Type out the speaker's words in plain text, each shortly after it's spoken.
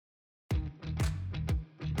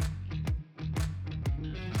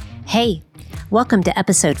Hey, welcome to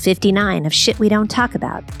episode 59 of Shit We Don't Talk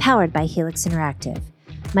About, powered by Helix Interactive.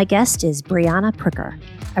 My guest is Brianna Pricker,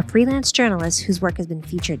 a freelance journalist whose work has been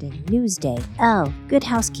featured in Newsday, Elle, Good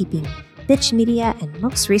Housekeeping, Bitch Media, and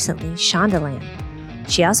most recently, Shondaland.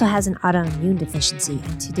 She also has an autoimmune deficiency,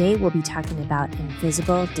 and today we'll be talking about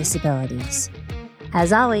invisible disabilities.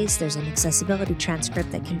 As always, there's an accessibility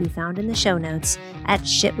transcript that can be found in the show notes at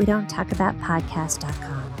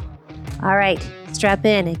shitwedon'ttalkaboutpodcast.com. All right, strap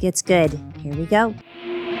in, it gets good. Here we go.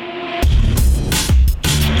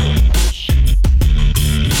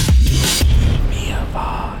 Mia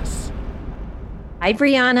Voss. Hi,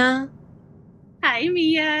 Brianna. Hi,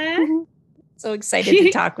 Mia. So excited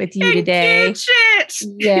to talk with you today. Shit.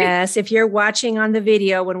 Yes, if you're watching on the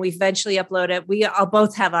video when we eventually upload it, we all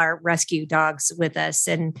both have our rescue dogs with us.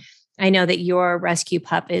 And I know that your rescue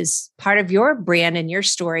pup is part of your brand and your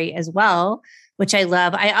story as well, which I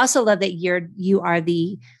love. I also love that you are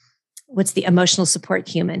the emotional support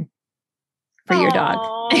human for your dog.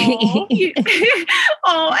 I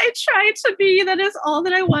try to be. That is all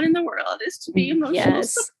that I want in the world, is to be emotional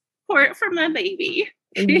support for my baby.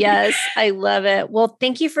 Yes, I love it. Well,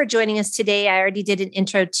 thank you for joining us today. I already did an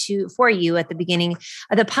intro for you at the beginning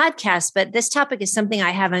of the podcast, but this topic is something I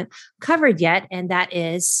haven't covered yet, and that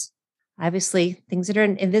is obviously things that are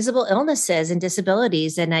invisible illnesses and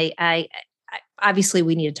disabilities. And I obviously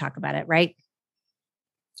we need to talk about it, right?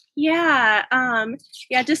 Yeah.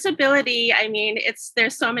 Disability. I mean,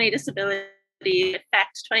 there's so many disabilities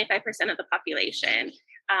affect 25% of the population,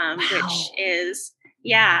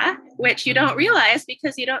 which you don't realize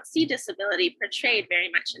because you don't see disability portrayed very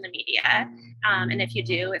much in the media. And if you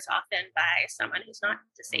do, it's often by someone who's not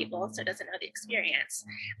disabled, so doesn't know the experience.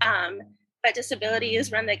 But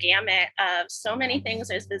disabilities run the gamut of so many things.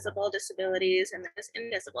 There's visible disabilities and there's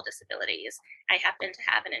invisible disabilities. I happen to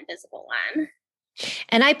have an invisible one.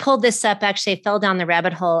 And I pulled this up, actually, I fell down the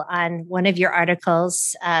rabbit hole on one of your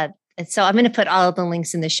articles. So I'm going to put all of the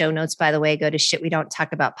links in the show notes, by the way. Go to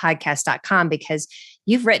shitwedon'ttalkaboutpodcast.com because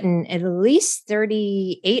you've written at least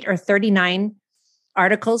 38 or 39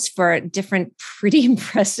 articles for different pretty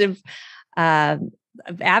impressive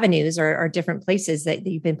avenues or different places that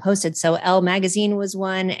you've been posted. So Elle Magazine was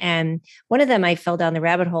one. And one of them, I fell down the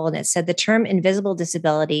rabbit hole and it said the term invisible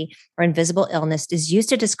disability or invisible illness is used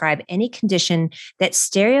to describe any condition that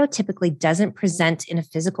stereotypically doesn't present in a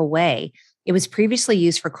physical way. It was previously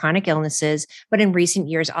used for chronic illnesses, but in recent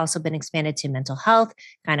years also been expanded to mental health,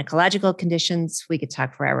 gynecological conditions. We could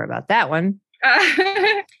talk forever about that one.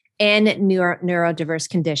 And neurodiverse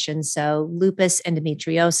conditions. So lupus,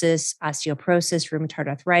 endometriosis, osteoporosis, rheumatoid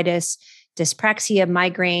arthritis, dyspraxia,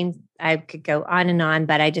 migraine. I could go on and on,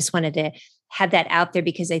 but I just wanted to have that out there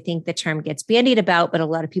because I think the term gets bandied about, but a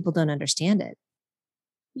lot of people don't understand it.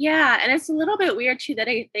 Yeah. And it's a little bit weird too that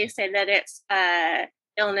they say that it's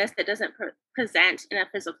illness that doesn't present in a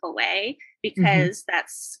physical way, because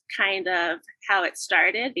that's kind of how it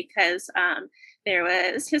started, because there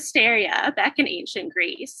was hysteria back in ancient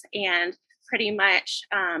Greece, and pretty much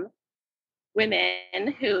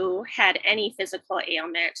women who had any physical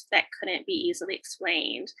ailment that couldn't be easily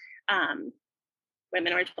explained,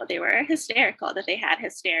 women were told they were hysterical, that they had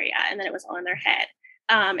hysteria, and that it was all in their head.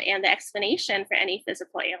 And the explanation for any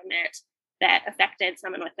physical ailment that affected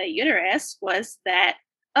someone with a uterus was that,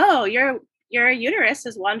 oh, your uterus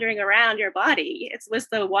is wandering around your body. It was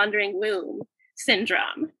the wandering womb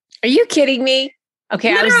syndrome. Are you kidding me?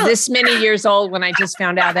 Okay, literally. I was this many years old when I just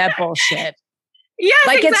found out that bullshit. Yes,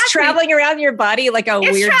 like exactly. It's traveling around your body like a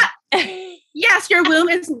weird... Yes, your womb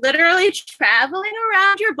is literally traveling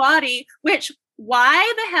around your body, which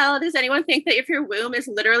why the hell does anyone think that if your womb is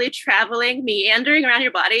literally traveling, meandering around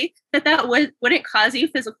your body, that wouldn't cause you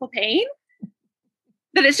physical pain?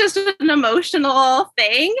 That it's just an emotional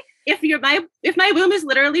thing? If my womb is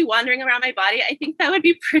literally wandering around my body, I think that would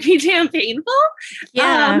be pretty damn painful.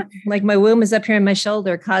 Yeah, like my womb is up here in my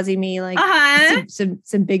shoulder, causing me like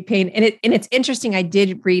some big pain. And it's interesting. I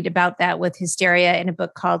did read about that with hysteria in a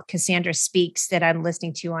book called Cassandra Speaks that I'm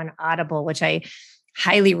listening to on Audible, which I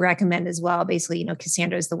highly recommend as well. Basically,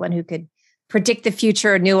 Cassandra is the one who could predict the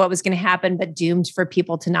future, knew what was going to happen, but doomed for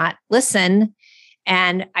people to not listen.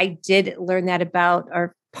 And I did learn that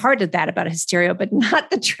or part of that about hysteria, but not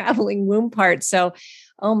the traveling womb part. So,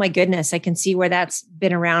 oh my goodness, I can see where that's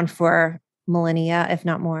been around for millennia, if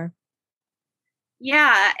not more.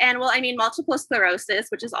 Yeah. And multiple sclerosis,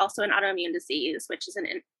 which is also an autoimmune disease, which is an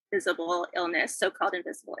invisible illness, so-called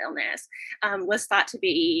invisible illness, was thought to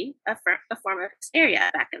be a form of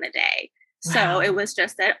hysteria back in the day. Wow. So it was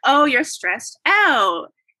just that, oh, you're stressed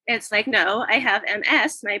out. it's like, no, I have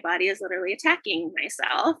MS. My body is literally attacking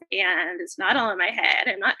myself, and it's not all in my head.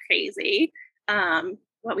 I'm not crazy.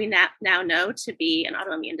 What we now know to be an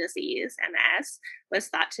autoimmune disease, MS, was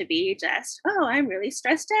thought to be just, oh, I'm really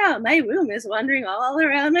stressed out. My room is wandering all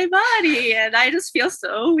around my body, and I just feel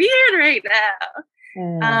so weird right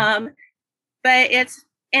now. But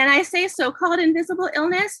and I say so-called invisible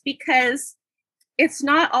illness because it's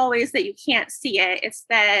not always that you can't see it. It's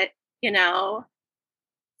that,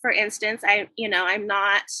 for instance, I'm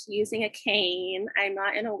not using a cane. I'm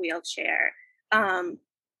not in a wheelchair.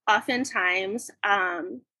 Oftentimes,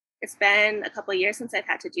 it's been a couple of years since I've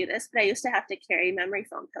had to do this, but I used to have to carry memory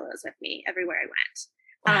foam pillows with me everywhere I went.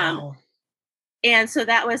 Wow. And so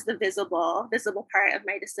that was the visible part of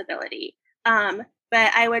my disability.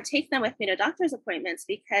 But I would take them with me to doctor's appointments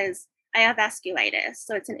because I have vasculitis.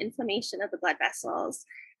 So it's an inflammation of the blood vessels.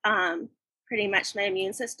 Pretty much my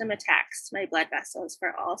immune system attacks my blood vessels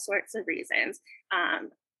for all sorts of reasons.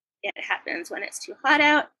 It happens when it's too hot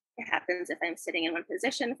out. It happens if I'm sitting in one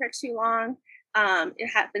position for too long. It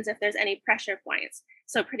happens if there's any pressure points.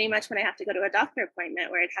 So pretty much when I have to go to a doctor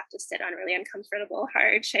appointment where I'd have to sit on really uncomfortable,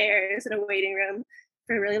 hard chairs in a waiting room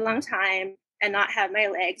for a really long time and not have my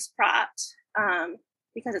legs propped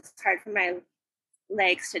because it's hard for my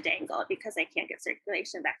legs to dangle because I can't get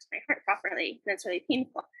circulation back to my heart properly. And it's really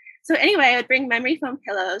painful. So anyway, I would bring memory foam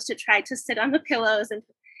pillows to try to sit on the pillows and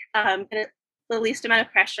get the least amount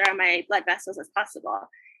of pressure on my blood vessels as possible.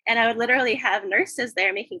 And I would literally have nurses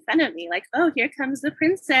there making fun of me, like, oh, here comes the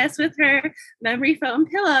princess with her memory foam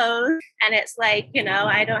pillows. And it's like,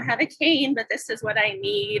 I don't have a cane, but this is what I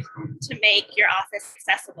need to make your office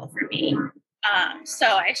accessible for me. So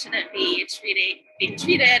I shouldn't be being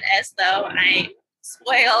treated as though I'm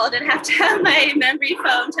spoiled and have to have my memory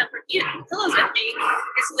foam Tempur-Pedic pillows with me.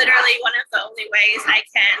 It's literally one of the only ways I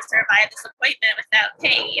can survive this appointment without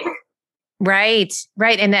pain. Right.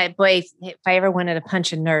 And that, boy, if I ever wanted to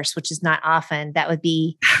punch a nurse, which is not often, that would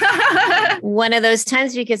be one of those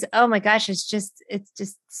times because, oh my gosh, it's just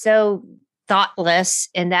so thoughtless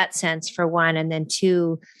in that sense for one. And then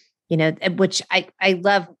two, which I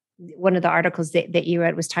love one of the articles that you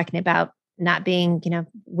read was talking about not being,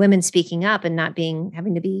 women speaking up and not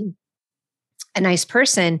having to be a nice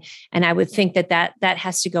person. And I would think that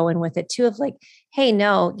has to go in with it too of like, hey,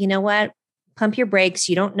 no, you know what? Pump your brakes.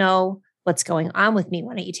 You don't know what's going on with me.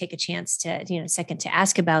 Why don't you take a chance to, second to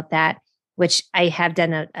ask about that, which I have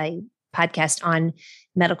done a podcast on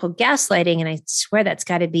medical gaslighting. And I swear that's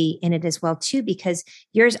got to be in it as well too, because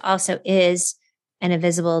yours also is an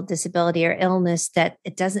invisible disability or illness that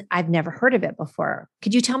I've never heard of it before.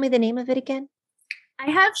 Could you tell me the name of it again?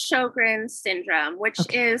 I have Sjogren's syndrome, which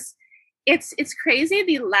is, it's crazy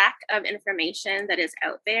the lack of information that is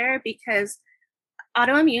out there because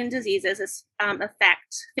autoimmune diseases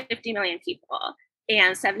affect 50 million people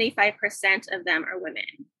and 75% of them are women.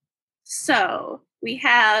 So we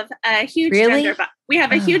have a huge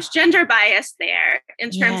huge gender bias there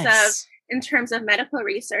in terms of medical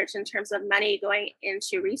research, in terms of money going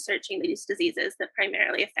into researching these diseases that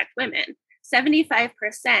primarily affect women. 75%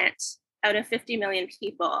 out of 50 million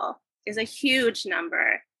people is a huge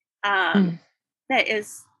number. That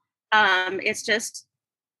is,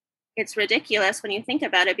 it's ridiculous when you think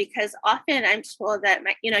about it, because often I'm told that,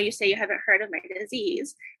 you say you haven't heard of my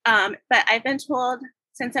disease, but I've been told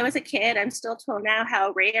since I was a kid, I'm still told now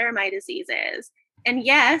how rare my disease is. And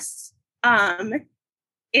yes,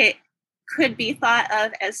 it could be thought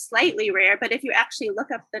of as slightly rare, but if you actually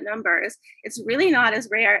look up the numbers, it's really not as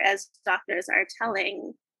rare as doctors are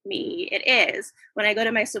telling me it is. When I go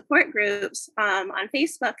to my support groups on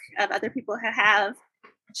Facebook of other people who have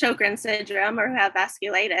Sjogren's syndrome or who have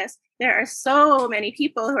vasculitis, there are so many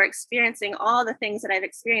people who are experiencing all the things that I've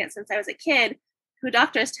experienced since I was a kid, who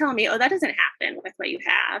doctors tell me, oh, that doesn't happen with what you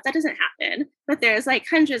have. That doesn't happen. But there's like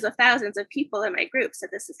hundreds of thousands of people in my groups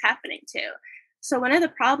that this is happening to. So one of the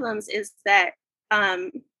problems is that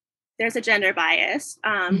there's a gender bias.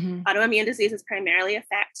 Autoimmune diseases primarily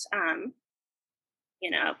affect,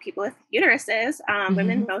 people with uteruses,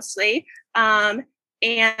 women mostly. And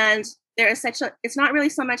there is it's not really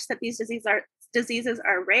so much that these diseases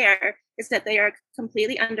are rare, it's that they are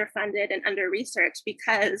completely underfunded and under-researched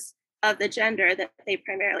because of the gender that they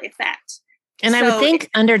primarily affect. And I would think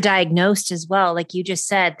underdiagnosed as well. Like you just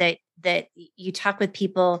said that you talk with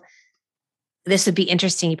people, this would be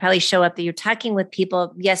interesting. You probably show up that you're talking with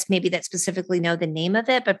people, yes, maybe that specifically know the name of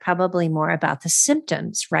it, but probably more about the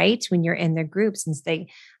symptoms, right? When you're in their groups, and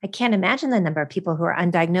I can't imagine the number of people who are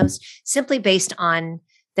undiagnosed simply based on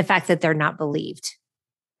the fact that they're not believed.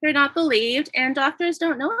 They're not believed, and doctors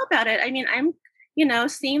don't know about it. I mean, I'm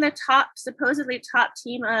seeing the supposedly top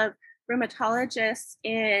team of rheumatologists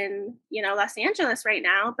in, Los Angeles right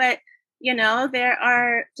now. But, there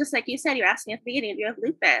are, just like you said, you asked me at the beginning, do you have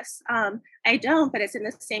lupus? I don't, but it's in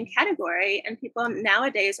the same category. And people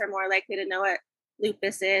nowadays are more likely to know what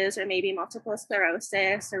lupus is, or maybe multiple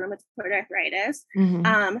sclerosis or rheumatoid arthritis.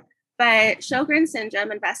 Mm-hmm. But Sjogren's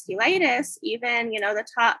syndrome and vasculitis, even,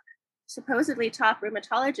 the supposedly top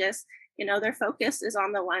rheumatologists, their focus is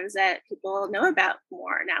on the ones that people know about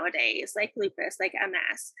more nowadays, like lupus, like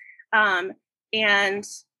MS. And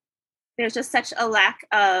there's just such a lack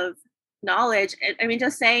of knowledge. I mean,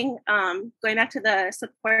 just saying, going back to the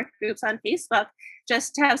support groups on Facebook,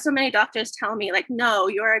 just to have so many doctors tell me, like, no,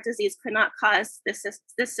 your disease could not cause this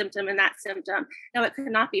symptom and that symptom. No, it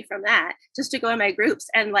could not be from that. Just to go in my groups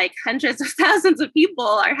and like hundreds of thousands of people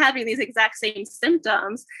are having these exact same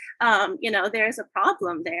symptoms. There's a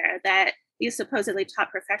problem there that these supposedly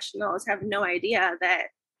top professionals have no idea that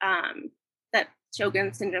that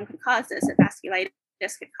Sjogren's syndrome could cause this, that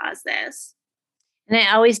vasculitis could cause this. And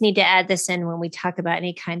I always need to add this in when we talk about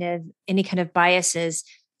any kind of biases.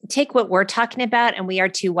 Take what we're talking about, and we are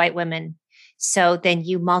two white women. So then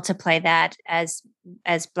you multiply that as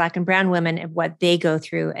Black and brown women and what they go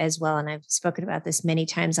through as well. And I've spoken about this many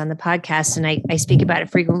times on the podcast, and I speak about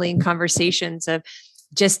it frequently in conversations of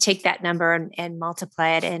just take that number and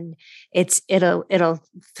multiply it. And it'll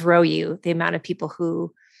throw you the amount of people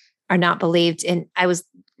who are not believed. And I was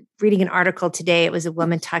reading an article today. It was a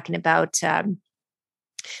woman talking about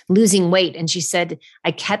losing weight. And she said,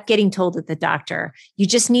 I kept getting told at the doctor, you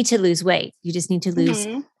just need to lose weight. You just need to lose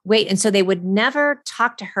weight. And so they would never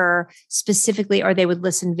talk to her specifically, or they would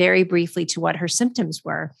listen very briefly to what her symptoms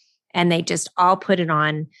were. And they just all put it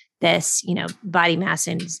on this, body mass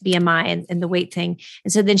and BMI and the weight thing.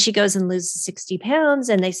 And so then she goes and loses 60 pounds,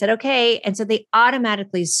 and they said, okay. And so they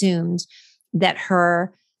automatically assumed that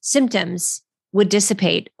her symptoms would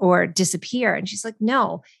dissipate or disappear. And she's like,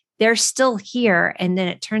 no, they're still here. And then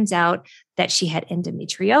it turns out that she had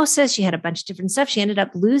endometriosis. She had a bunch of different stuff. She ended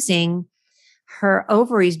up losing her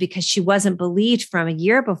ovaries because she wasn't believed from a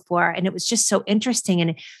year before. And it was just so interesting.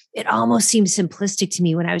 And it almost seemed simplistic to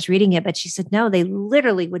me when I was reading it. But she said, no, they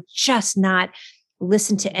literally would just not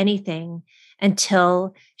listen to anything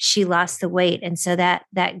until she lost the weight. And so that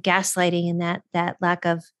gaslighting and that lack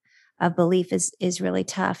of belief is really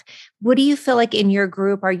tough. What do you feel like in your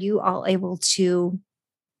group? Are you all able to,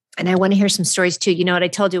 and I want to hear some stories too. You know what I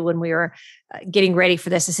told you when we were getting ready for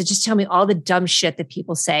this? I said, just tell me all the dumb shit that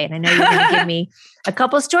people say. And I know you're going to give me a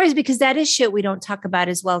couple of stories, because that is shit we don't talk about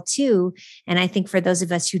as well too. And I think for those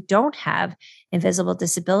of us who don't have invisible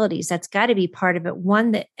disabilities, that's got to be part of it.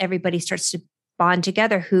 One, that everybody starts to bond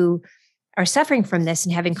together who are suffering from this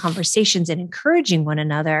and having conversations and encouraging one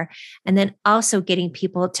another. And then also getting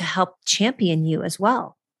people to help champion you as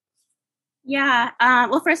well. Yeah.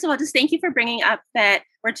 Well, first of all, just thank you for bringing up that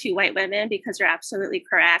we're two white women, because you're absolutely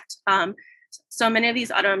correct. So many of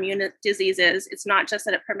these autoimmune diseases, it's not just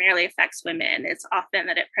that it primarily affects women. It's often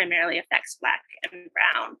that it primarily affects Black and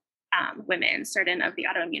brown women. Certain of the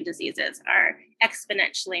autoimmune diseases are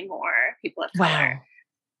exponentially more people of color.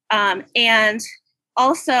 Wow. And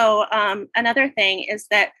also, another thing is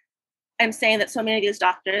that I'm saying that so many of these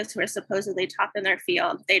doctors who are supposedly top in their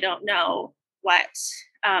field, they don't know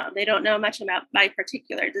they don't know much about my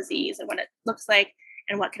particular disease and what it looks like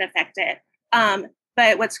and what can affect it.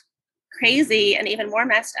 But what's crazy and even more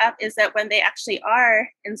messed up is that when they actually are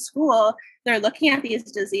in school, they're looking at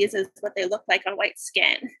these diseases, what they look like on white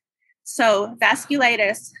skin. So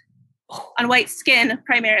vasculitis on white skin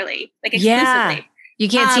primarily, like exclusively. Yeah. You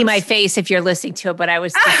can't see my face if you're listening to it, but I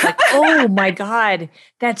was just like, oh my God,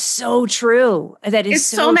 that's so true. That is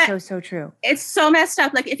so true. It's so messed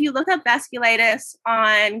up. Like if you look up vasculitis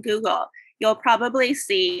on Google, you'll probably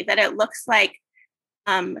see that it looks like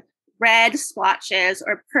red splotches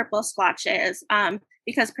or purple splotches,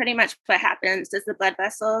 because pretty much what happens is the blood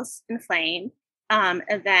vessels inflame,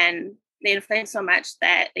 and then they inflame so much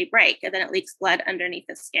that they break, and then it leaks blood underneath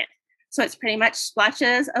the skin. So it's pretty much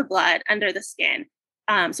splotches of blood under the skin.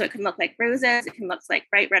 So it can look like bruises. It can look like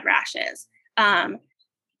bright red rashes.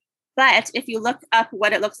 But if you look up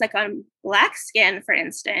what it looks like on Black skin, for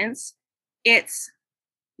instance,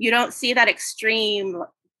 you don't see that extreme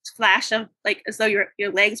flash of like as though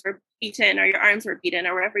your legs were beaten or your arms were beaten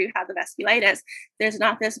or wherever you have the vasculitis. There's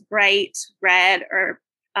not this bright red or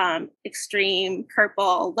extreme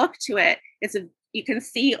purple look to it. You can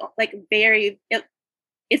see like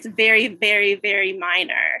it's very, very, very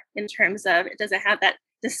minor in terms of it doesn't have that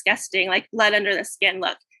disgusting like blood under the skin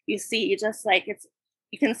look. You just like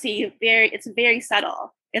you can see it's very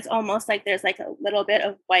subtle. It's almost like there's like a little bit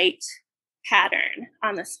of white pattern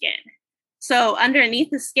on the skin. So underneath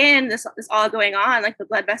the skin, this is all going on, like the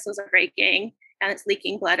blood vessels are breaking and it's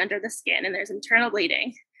leaking blood under the skin and there's internal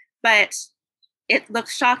bleeding. But it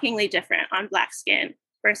looks shockingly different on Black skin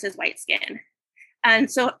versus white skin.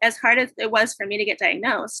 And so as hard as it was for me to get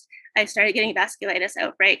diagnosed, I started getting vasculitis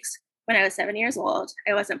outbreaks when I was 7 years old.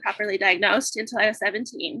 I wasn't properly diagnosed until I was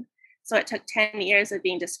 17. So it took 10 years of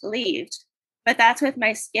being disbelieved. But that's with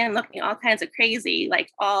my skin looking all kinds of crazy, like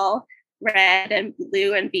all red and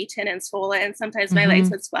blue and beaten and swollen. Sometimes my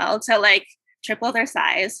legs would swell to like triple their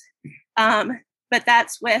size. But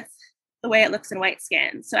that's with the way it looks in white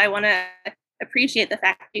skin. So I want to appreciate the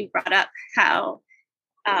fact that you brought up how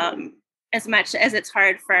as much as it's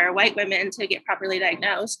hard for white women to get properly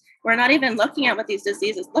diagnosed, we're not even looking at what these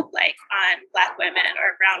diseases look like on Black women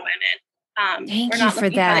or brown women. Thank you for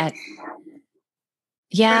that.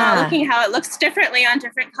 Yeah. We're not looking how it looks differently on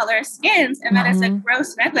different color skins. And that is a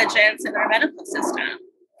gross negligence in our medical system.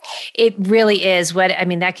 It really is.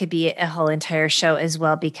 That could be a whole entire show as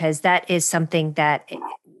well, because that is something that,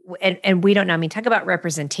 and we don't know. I mean, talk about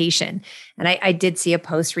representation. And I did see a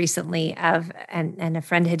post recently and a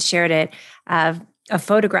friend had shared it, of a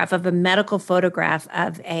photograph of a medical photograph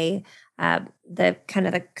of the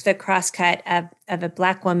crosscut of a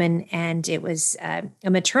Black woman. And it was a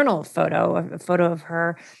maternal photo, a photo of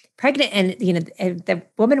her pregnant. And, the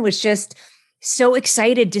woman was just so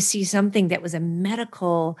excited to see something that was a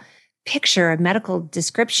medical picture, a medical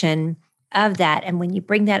description of that. And when you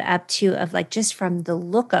bring that up too, of like, just from the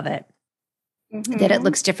look of it, that it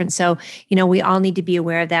looks different. So, we all need to be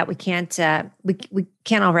aware of that. We can't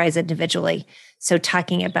all rise individually. So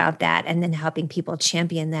talking about that and then helping people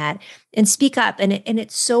champion that and speak up. And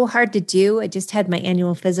it's so hard to do. I just had my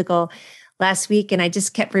annual physical last week, and I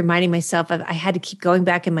just kept reminding myself I had to keep going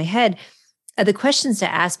back in my head of the questions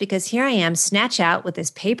to ask, because here I am, snatch out with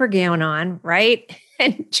this paper gown on, right?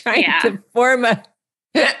 And trying to form a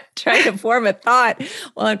thought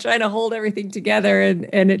while I'm trying to hold everything together.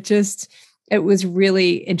 And it was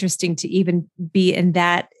really interesting to even be in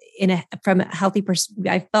that, from a healthy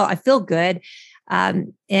perspective. I feel good,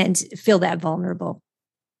 and feel that vulnerable.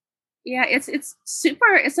 Yeah, it's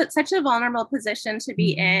such a vulnerable position to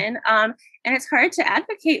be in. And it's hard to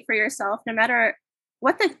advocate for yourself no matter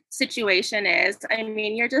what the situation is. I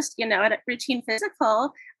mean, you're just, at a routine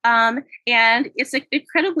physical, and it's an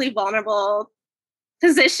incredibly vulnerable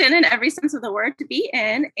position in every sense of the word to be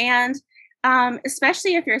in. And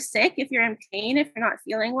especially if you're sick, if you're in pain, if you're not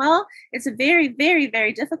feeling well, it's very, very,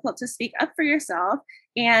 very difficult to speak up for yourself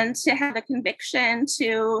and to have the conviction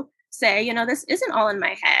to say, this isn't all in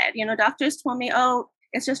my head. Doctors told me, oh,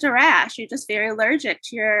 it's just a rash. You're just very allergic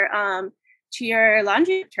to your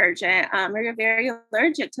laundry detergent, or you're very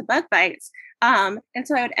allergic to bug bites. And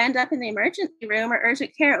so I would end up in the emergency room or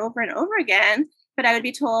urgent care over and over again, but I would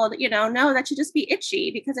be told, no, that should just be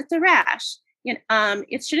itchy because it's a rash.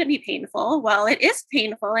 It shouldn't be painful. Well, it is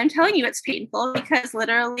painful. I'm telling you it's painful because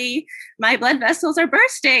literally my blood vessels are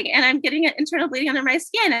bursting and I'm getting an internal bleeding under my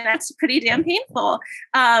skin, and that's pretty damn painful.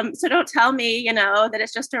 So don't tell me, that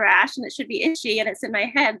it's just a rash and it should be itchy and it's in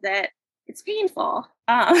my head that it's painful.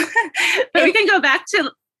 But we can go back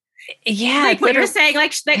to like what you're saying,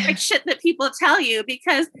 like shit that people tell you,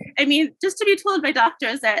 because I mean, just to be told by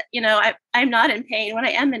doctors that, I'm not in pain when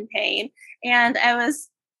I am in pain. And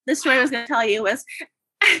the story I was going to tell you was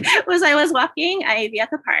I was walking Ivy at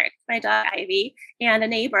the park, my dog Ivy, and a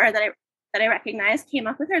neighbor that I recognized came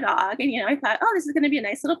up with her dog. And, I thought, oh, this is going to be a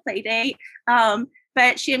nice little play date.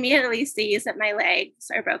 But she immediately sees that my legs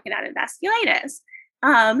are broken out in vasculitis.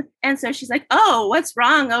 And so she's like, oh, what's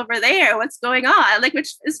wrong over there? What's going on? Like,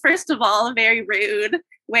 which is, first of all, a very rude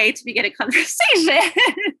way to begin a conversation.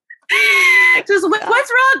 Just what's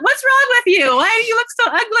wrong? What's wrong with you? Why do you look so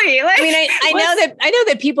ugly? Like, I know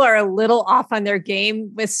that people are a little off on their game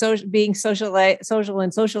with being social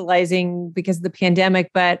and socializing because of the pandemic,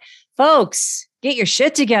 but folks, get your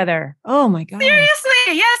shit together. Oh my God. Seriously.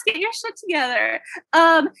 Yes. Get your shit together.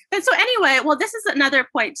 But so anyway, well, this is another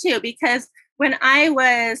point too, because when I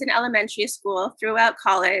was in elementary school, throughout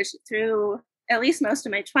college, through at least most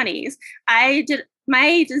of my 20s,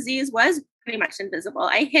 my disease was pretty much invisible.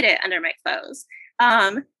 I hid it under my clothes.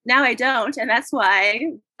 Now I don't. And that's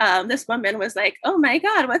why this woman was like, oh my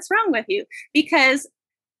God, what's wrong with you? Because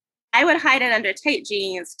I would hide it under tight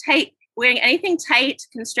jeans. Wearing anything tight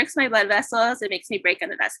constricts my blood vessels. It makes me break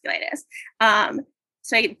under vasculitis.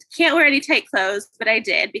 So I can't wear any tight clothes, but I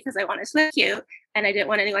did because I wanted to look cute and I didn't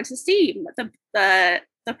want anyone to see the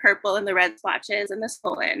the purple and the red splotches and the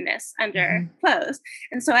swollenness under clothes.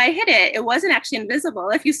 And so I hid it. It wasn't actually invisible.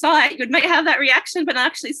 If you saw it, you might have that reaction, but not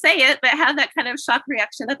actually say it, but have that kind of shock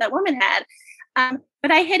reaction that woman had.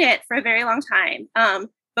 But I hid it for a very long time,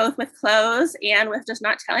 both with clothes and with just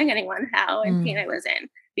not telling anyone how in pain I was in,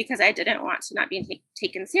 because I didn't want to not be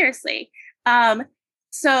taken seriously.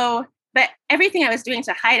 But everything I was doing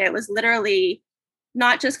to hide it was literally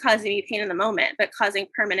not just causing me pain in the moment, but causing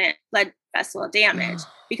permanent blood vessel damage.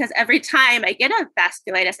 Because every time I get a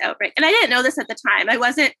vasculitis outbreak, and I didn't know this at the time,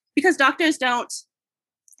 because doctors don't,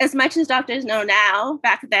 as much as doctors know now,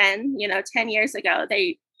 back then, 10 years ago,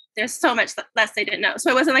 there's so much less they didn't know. So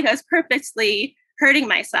it wasn't like I was purposely hurting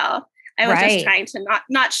myself. I was just trying to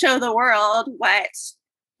not show the world what,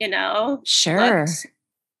 looked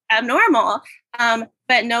abnormal.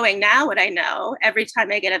 But knowing now what I know, every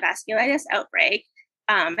time I get a vasculitis outbreak,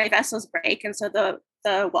 my vessels break. And so the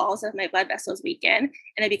walls of my blood vessels weaken,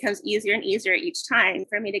 and it becomes easier and easier each time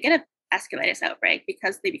for me to get a vasculitis outbreak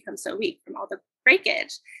because they become so weak from all the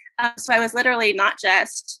breakage. So I was literally not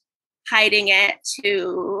just hiding it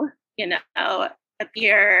to,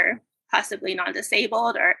 appear possibly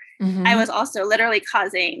non-disabled, or I was also literally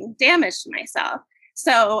causing damage to myself.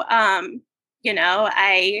 So, I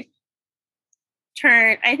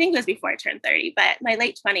think it was before I turned 30, but my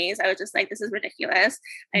late 20s, I was just like, this is ridiculous.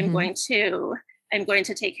 I'm going to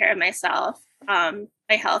take care of myself, my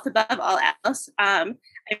health above all else. I'm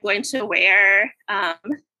going to wear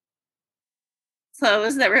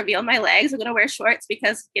clothes that reveal my legs. I'm going to wear shorts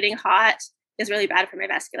because getting hot is really bad for my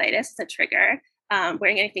vasculitis. It's a trigger.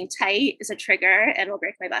 Wearing anything tight is a trigger and will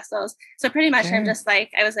break my vessels. So pretty much I'm just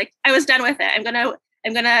like, I was done with it. I'm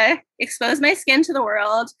going to expose my skin to the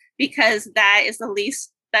world, because that is the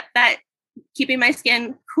least that keeping my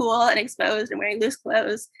skin cool and exposed and wearing loose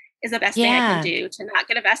clothes is the best thing I can do to not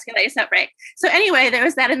get a vasculitis outbreak. So anyway, there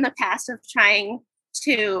was that in the past of trying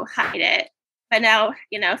to hide it. But now,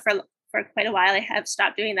 for quite a while, I have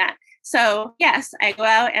stopped doing that. So yes, I go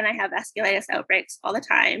out and I have vasculitis outbreaks all the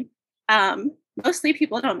time. Mostly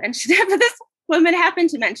people don't mention it, but this woman happened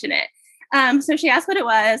to mention it. So she asked what it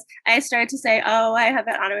was. I started to say, oh, I have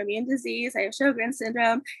an autoimmune disease. I have Sjogren's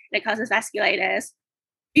syndrome, and it causes vasculitis.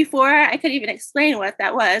 Before I could even explain what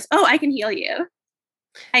that was, oh, I can heal you.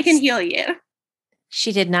 I can heal you.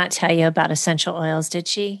 She did not tell you about essential oils, did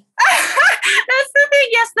she? That's the thing.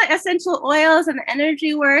 Yes, the essential oils and the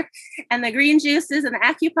energy work and the green juices and the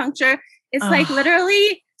acupuncture. It's like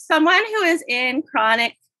literally someone who is in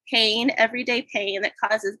chronic pain, everyday pain that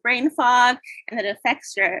causes brain fog and that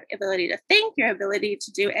affects your ability to think, your ability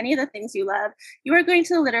to do any of the things you love. You are going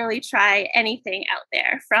to literally try anything out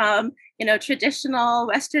there, from, traditional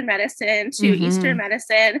Western medicine to Eastern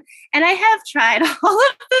medicine. And I have tried all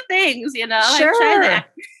of the things, I've tried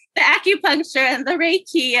the acupuncture and the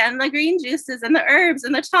Reiki and the green juices and the herbs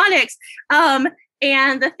and the tonics.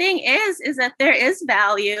 And the thing is that there is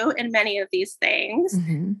value in many of these things,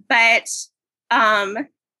 but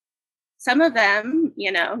some of them,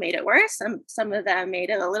 made it worse. Some of them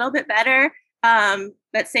made it a little bit better.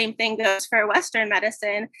 But same thing goes for Western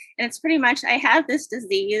medicine. And it's pretty much, I have this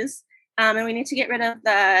disease, and we need to get rid of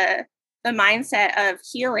the mindset of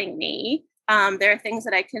healing me. There are things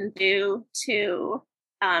that I can do to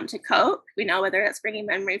cope. Whether it's bringing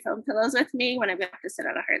memory foam pillows with me when I'm going to have to sit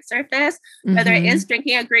on a hard surface, whether it is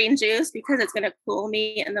drinking a green juice because it's going to cool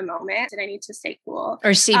me in the moment and I need to stay cool.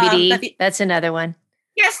 Or CBD. That's another one.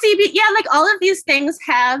 Yeah, CBD. Yeah, like all of these things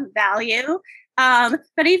have value.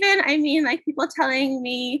 But even, like people telling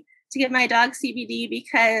me to give my dog CBD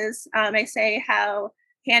because I say how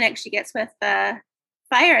panicked she gets with the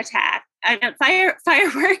fire attack.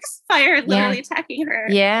 Fireworks, fire literally attacking her.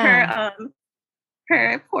 Yeah.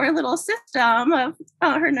 Her poor little system of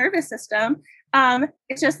her nervous system.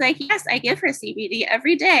 It's just like, yes, I give her CBD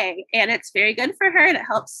every day, and it's very good for her, and it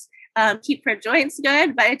helps keep her joints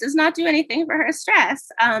good, but it does not do anything for her stress.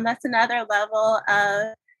 That's another level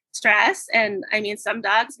of stress. And some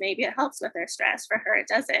dogs, maybe it helps with their stress. For her, it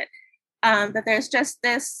doesn't. But there's just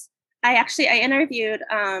this, I interviewed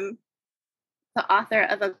the author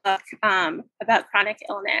of a book about chronic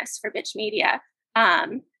illness for Bitch Media,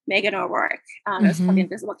 Megan O'Rourke. It was called The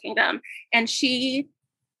Invisible Kingdom. And she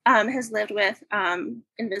has lived with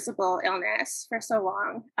invisible illness for so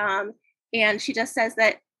long. And she just says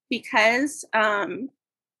that because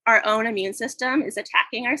our own immune system is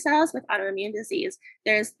attacking ourselves with autoimmune disease,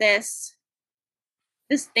 there's this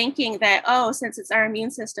thinking that, since it's our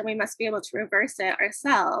immune system, we must be able to reverse it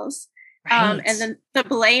ourselves. Right. And then the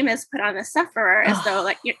blame is put on the sufferer, as though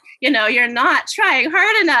like, you're not trying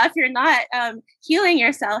hard enough. You're not healing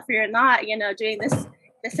yourself. You're not, doing this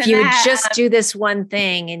this if and you would that. just do this one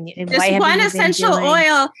thing and Just why one haven't you essential been doing...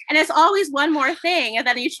 oil, and it's always one more thing. And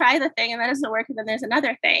then you try the thing and that doesn't work. And then there's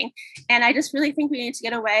another thing. And I just really think we need to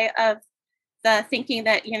get away of the thinking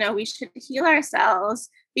that, you know, we should heal ourselves,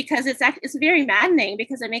 because it's very maddening,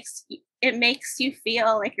 because it makes you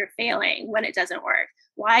feel like you're failing when it doesn't work.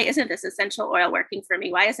 Why isn't this essential oil working for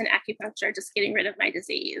me? Why isn't acupuncture just getting rid of my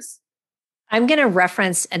disease? I'm going to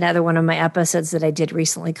reference another one of my episodes that I did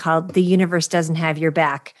recently called The Universe Doesn't Have Your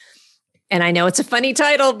Back. And I know it's a funny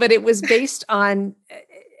title, but it was based on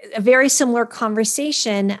a very similar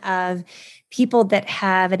conversation of people that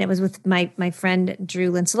have, and it was with my friend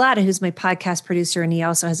Drew Linsalata, who's my podcast producer, and he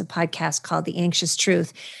also has a podcast called The Anxious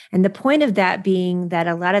Truth. And the point of that being that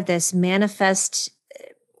a lot of this manifest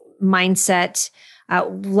mindset, a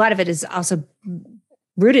lot of it is also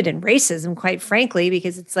rooted in racism, quite frankly,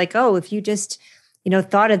 because it's like, oh, if you just, you know,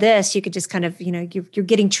 thought of this, you could just kind of, you know, you're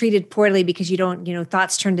getting treated poorly because you don't, you know,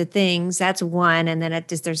 thoughts turn to things. That's one. And then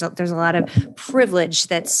there's a lot of privilege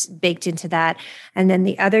that's baked into that. And then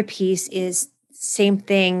the other piece is same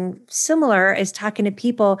thing, similar, is talking to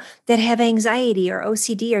people that have anxiety or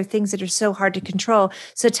OCD or things that are so hard to control.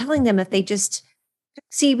 So telling them if they just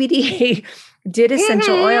CBD, did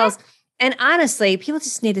essential oils. And honestly, people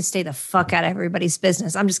just need to stay the fuck out of everybody's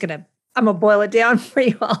business. I'm gonna boil it down for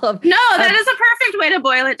you all. No, that is a perfect way to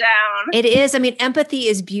boil it down. It is. I mean, empathy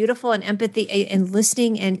is beautiful, and empathy and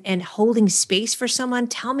listening and holding space for someone.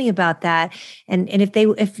 Tell me about that. And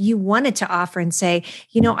if you wanted to offer and say,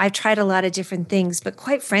 you know, I've tried a lot of different things, but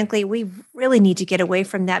quite frankly, we really need to get away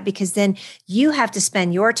from that, because then you have to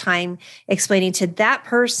spend your time explaining to that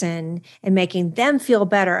person and making them feel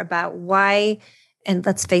better about why. And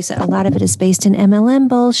let's face it, a lot of it is based in MLM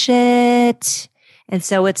bullshit. And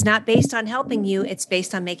so it's not based on helping you. It's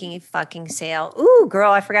based on making a fucking sale. Ooh,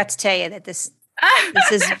 girl, I forgot to tell you that this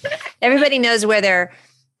is, everybody knows where their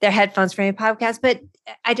headphones from a podcast, but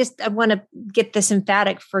I want to get this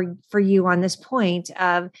emphatic for you on this point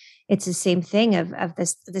of, it's the same thing of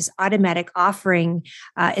this automatic offering.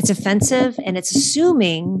 It's offensive, and it's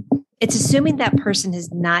assuming that person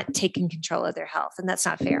has not taken control of their health. And that's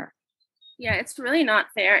not fair. Yeah, it's really not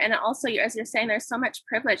fair. And also, as you're saying, there's so much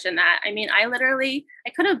privilege in that. I mean, I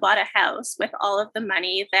could have bought a house with all of the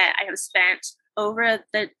money that I have spent over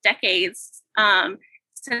the decades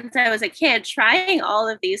since I was a kid, trying all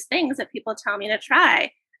of these things that people tell me to try.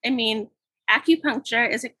 I mean,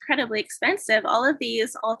 acupuncture is incredibly expensive. All of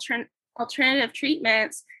these alternative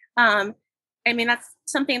treatments. I mean, that's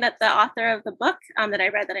something that the author of the book that I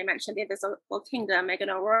read that I mentioned, The Invisible Kingdom,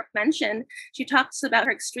 Megan O'Rourke, mentioned. She talks about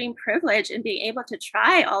her extreme privilege in being able to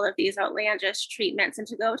try all of these outlandish treatments and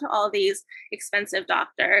to go to all these expensive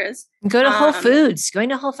doctors. Go to Whole Foods. Going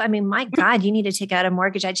to Whole Foods. I mean, my God, you need to take out a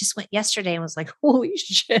mortgage. I just went yesterday and was like, holy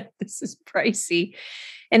shit, this is pricey.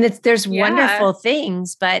 And there's wonderful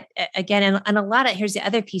things, but again, and a lot of, here's the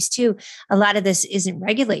other piece too, a lot of this isn't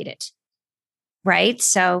regulated. Right.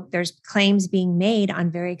 So there's claims being made on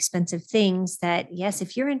very expensive things that, yes,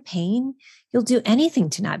 if you're in pain, you'll do anything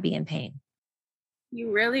to not be in pain.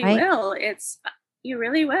 You really will. You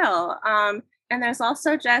really will. And there's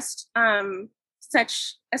also just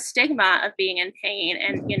such a stigma of being in pain,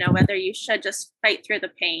 and, you know, whether you should just fight through the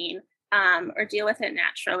pain or deal with it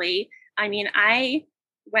naturally. I mean, I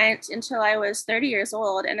went until I was 30 years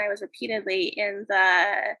old, and I was repeatedly in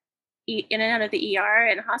and out of the ER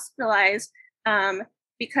and hospitalized.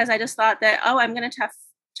 Because I just thought that, I'm going to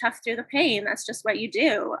tough through the pain. That's just what you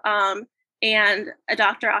do. And a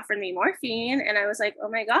doctor offered me morphine, and I was like, oh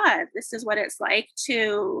my God, this is what it's like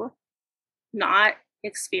to not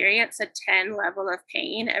experience a 10 level of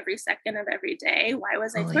pain every second of every day. Why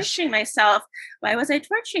was I torturing myself? Why was I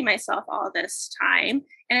torturing myself all this time?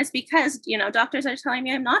 And it's because, you know, doctors are telling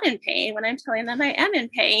me I'm not in pain when I'm telling them I am in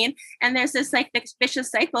pain. And there's this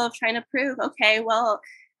vicious cycle of trying to prove, okay, well,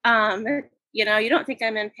 you know, you don't think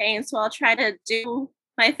I'm in pain, so I'll try to do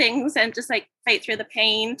my things and just fight through the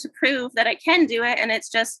pain to prove that I can do it. And it's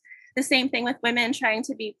just the same thing with women trying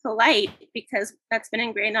to be polite, because that's been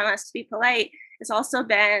ingrained on us to be polite. It's also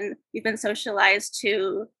we've been socialized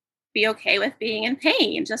to be okay with being in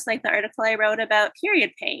pain, just like the article I wrote about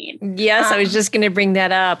period pain. Yes, I was just going to bring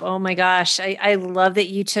that up. Oh my gosh. I love that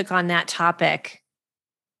you took on that topic.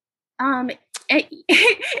 And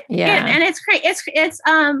it's great. It's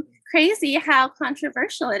crazy how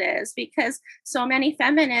controversial it is, because so many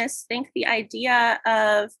feminists think the idea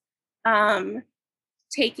of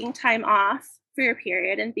taking time off for your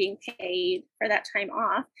period and being paid for that time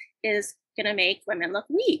off is going to make women look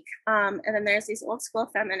weak. And then there's these old school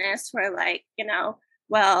feminists who are like, you know,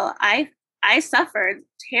 well, I I suffered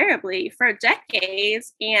terribly for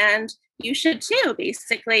decades, and you should too,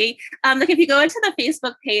 basically. Like if you go into the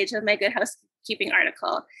Facebook page of my Good Housekeeping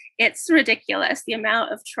article, it's ridiculous. The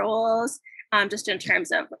amount of trolls, just in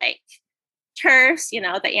terms of like TERFs,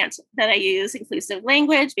 that I use inclusive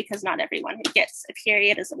language because not everyone who gets a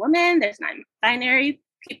period is a woman. There's non-binary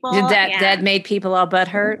people. Did that made people all butt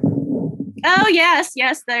hurt? Oh, yes.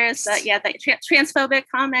 There's the transphobic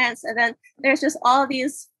comments. And then there's just all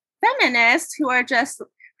these feminists who are just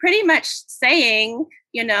pretty much saying,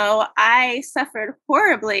 I suffered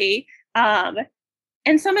horribly. And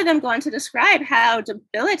some of them go on to describe how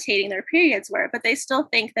debilitating their periods were, but they still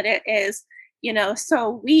think that it is,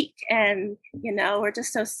 so weak and, we're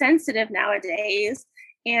just so sensitive nowadays.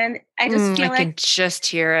 And I just feel I can just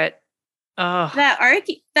hear it. Oh.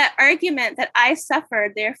 That argument that I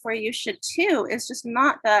suffered, therefore you should too, is just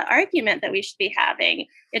not the argument that we should be having.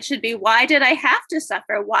 It should be, why did I have to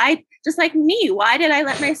suffer? Why, just like me, why did I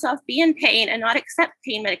let myself be in pain and not accept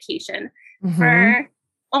pain medication for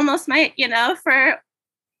almost from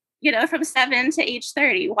 7 to age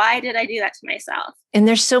 30? Why did I do that to myself? And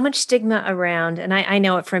there's so much stigma around, and I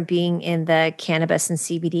know it from being in the cannabis and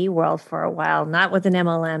CBD world for a while, not with an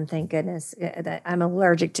MLM, thank goodness. I'm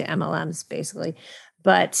allergic to MLMs, basically.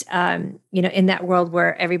 But, in that world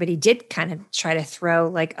where everybody did kind of try to throw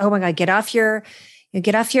like, oh my God, get off your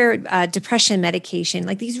depression medication,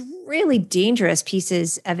 like these really dangerous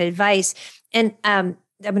pieces of advice. And I'm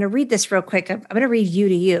going to read this real quick. I'm going to read you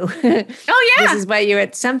to you. Oh, yeah. This is why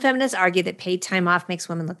some feminists argue that paid time off makes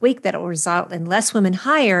women look weak, that it will result in less women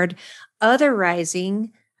hired,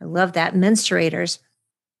 otherizing, I love that, menstruators,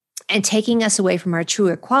 and taking us away from our true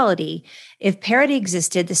equality. If parity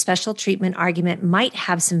existed, the special treatment argument might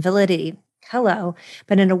have some validity. Hello.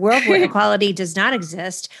 But in a world where equality does not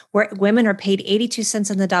exist, where women are paid 82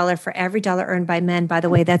 cents on the dollar for every dollar earned by men, by the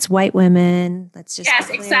way, that's white women. Let's just Yes,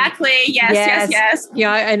 exactly. Yes.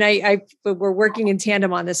 Yeah. And we're working in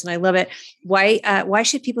tandem on this and I love it. Why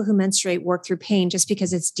should people who menstruate work through pain just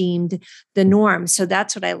because it's deemed the norm? So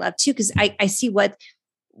that's what I love too, because I see what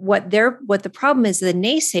the problem is. The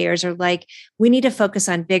naysayers are like, we need to focus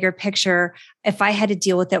on bigger picture. If I had to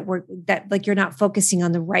deal with that, like you're not focusing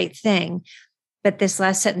on the right thing. But this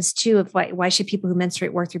last sentence too, of why should people who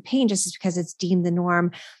menstruate work through pain just because it's deemed the norm?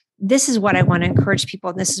 This is what I want to encourage people.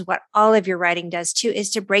 And this is what all of your writing does too, is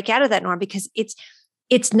to break out of that norm, because it's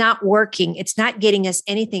not working. It's not getting us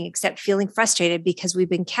anything except feeling frustrated because we've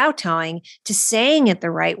been kowtowing to saying it the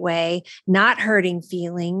right way, not hurting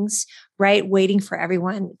feelings, right? Waiting for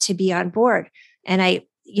everyone to be on board. And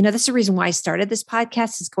this is the reason why I started this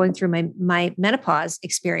podcast, is going through my menopause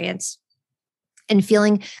experience and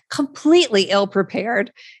feeling completely ill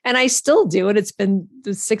prepared. And I still do. And it's been the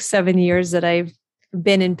 6-7 years that I've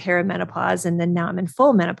been in perimenopause, and then now I'm in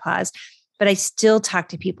full menopause. But I still talk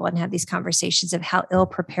to people and have these conversations of how ill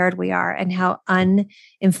prepared we are and how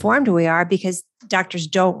uninformed we are, because doctors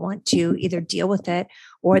don't want to either deal with it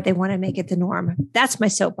or they want to make it the norm. That's my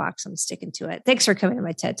soapbox. I'm sticking to it. Thanks for coming to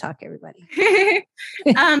my TED Talk, everybody.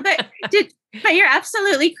 But you're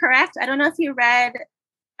absolutely correct. I don't know if you read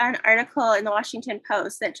an article in the Washington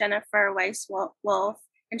Post that Jennifer Weiss-Wolf,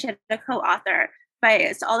 and she had a co-author, but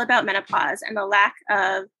it's all about menopause, and the lack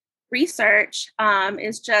of research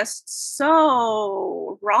is just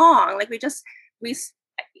so wrong. Like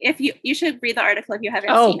you should read the article if you haven't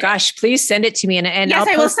seen gosh, please send it to me. And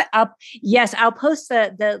yes, I'll post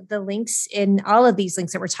the links in all of these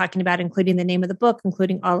links that we're talking about, including the name of the book,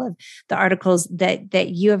 including all of the articles that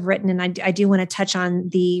you have written. And I do want to touch on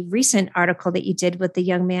the recent article that you did with the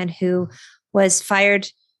young man who was fired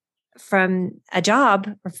from a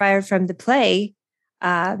job or fired from the play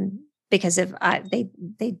because of they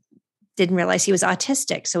didn't realize he was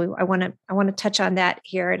autistic. So I want to touch on that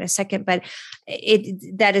here in a second, but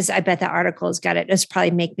I bet that article has got it. It's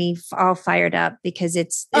probably make me all fired up, because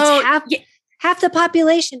it's half the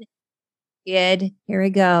population. Kid, here we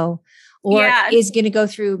go. Or is going to go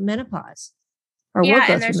through menopause or will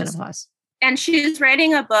go through menopause. And she's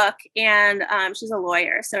writing a book, and she's a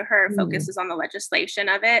lawyer. So her focus is on the legislation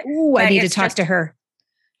of it. Ooh, I need to talk to her.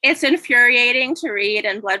 It's infuriating to read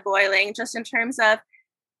and blood boiling, just in terms of,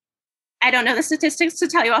 I don't know the statistics to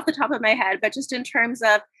tell you off the top of my head, but just in terms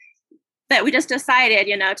of that we just decided,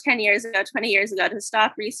 10 years ago, 20 years ago, to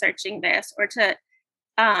stop researching this, or to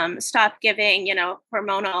stop giving,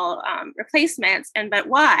 hormonal replacements. But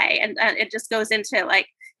why? And it just goes into like,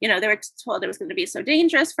 they were told it was going to be so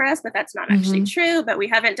dangerous for us, but that's not actually true. But we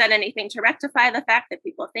haven't done anything to rectify the fact that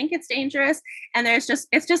people think it's dangerous. And it's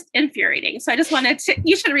just infuriating. So I just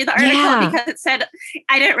you should read the article because it said,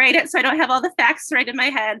 I didn't write it, so I don't have all the facts right in my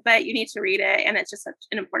head, but you need to read it. And it's just such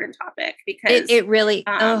an important topic because it really,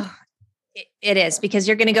 it is, because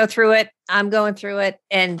you're going to go through it. I'm going through it.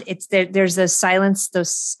 And there's those silos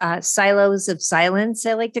of silence,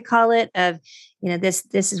 I like to call it, of, this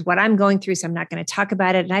is what I'm going through, so I'm not going to talk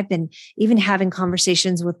about it. And I've been even having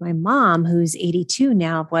conversations with my mom, who's 82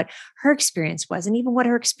 now, of what her experience was, and even what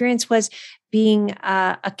her experience was being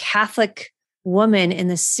a Catholic woman in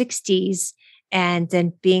the 60s, and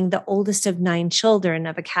then being the oldest of 9 children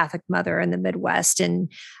of a Catholic mother in the Midwest, and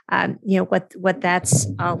what that's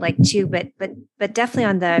all like too. But definitely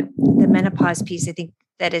on the menopause piece, I think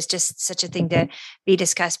that is just such a thing to be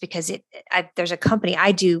discussed, because there's a company,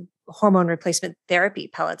 I do hormone replacement therapy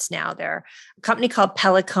pellets now. They're a company called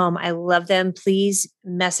Pellecome. I love them. Please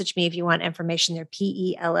message me if you want information. They're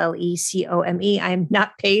Pellecome. I am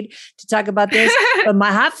not paid to talk about this, but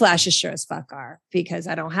my hot flashes sure as fuck are, because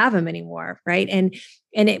I don't have them anymore. Right. And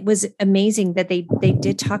it was amazing that they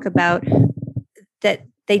did talk about that.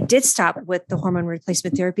 They did stop with the hormone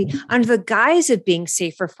replacement therapy under the guise of being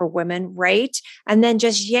safer for women, right? And then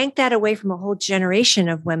just yanked that away from a whole generation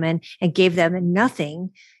of women and gave them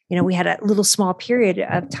nothing. We had a little small period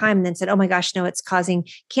of time and then said, oh my gosh, no, it's causing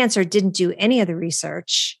cancer. Didn't do any of the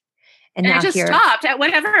research. And now it just stopped at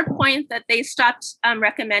whatever point that they stopped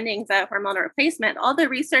recommending the hormonal replacement. All the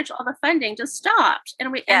research, all the funding just stopped.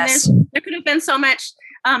 And there could have been so much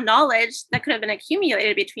knowledge that could have been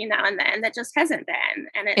accumulated between now and then that just hasn't been.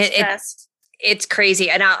 And it's crazy.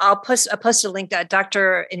 And I'll post a link.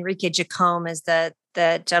 Dr. Enrique Jacome is the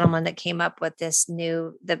gentleman that came up with this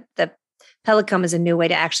the Pellecome is a new way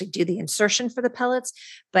to actually do the insertion for the pellets,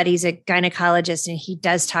 but he's a gynecologist, and he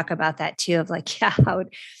does talk about that too, of like,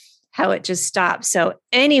 how it just stopped. So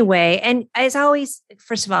anyway, and as always,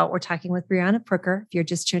 first of all, we're talking with Brianna Prooker. If you're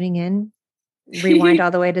just tuning in, rewind all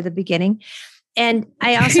the way to the beginning. And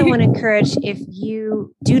I also want to encourage, if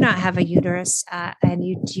you do not have a uterus and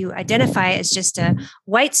you identify as just a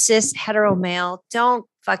white cis hetero male, don't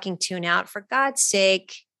fucking tune out. For God's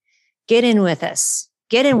sake, get in with us.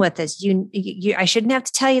 Get in with us. You, I shouldn't have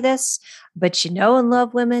to tell you this, but and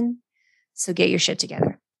love women. So get your shit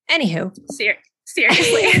together. Anywho.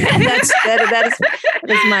 Seriously. that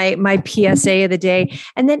is my PSA of the day.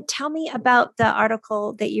 And then tell me about the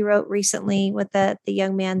article that you wrote recently with the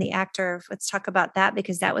young man, the actor. Let's talk about that,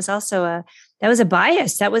 because that was also a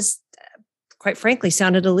bias. That was, quite frankly,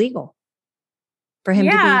 sounded illegal for him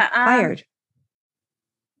to be fired.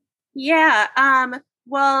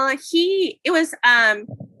 Well, he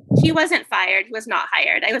wasn't fired. He was not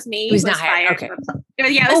hired. It was me. He was not hired. Okay. It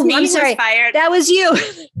was me who was fired. That was you.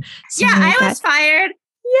 I was fired.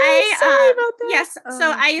 Yes, sorry about that. Yes.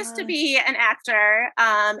 So I used to be an actor,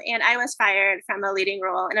 and I was fired from a leading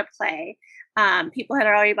role in a play. People had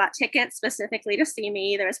already bought tickets specifically to see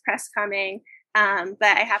me. There was press coming, but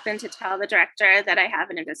I happened to tell the director that I have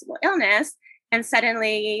an invisible illness, and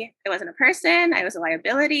suddenly I wasn't a person. I was a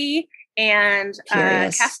liability. And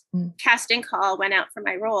casting call went out for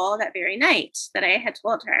my role that very night that I had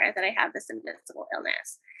told her that I have this invisible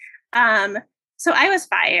illness. So I was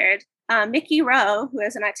fired. Mickey Rowe, who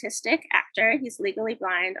is an autistic actor, he's legally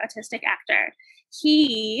blind, autistic actor.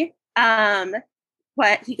 He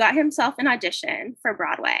got himself an audition for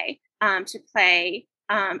Broadway to play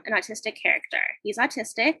an autistic character. He's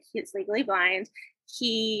autistic. He's legally blind.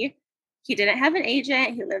 He didn't have an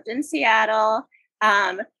agent. He lived in Seattle.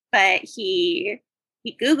 But he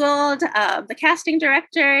Googled the casting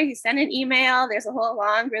director. He sent an email. There's a whole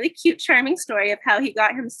long, really cute, charming story of how he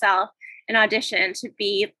got himself an audition to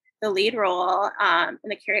be the lead role in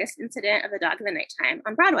The Curious Incident of the Dog in the Nighttime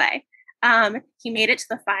on Broadway. He made it to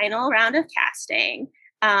the final round of casting.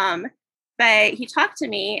 But he talked to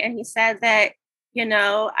me and he said that,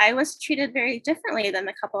 I was treated very differently than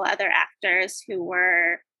the couple other actors who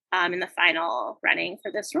were in the final running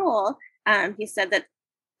for this role. He said that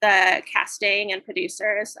the casting and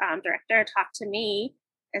producers director talked to me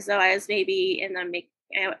as though I was maybe in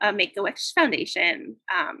a Make-A-Wish Foundation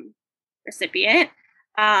recipient,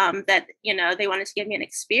 that, they wanted to give me an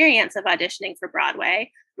experience of auditioning for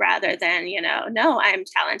Broadway rather than, no, I'm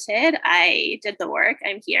talented. I did the work.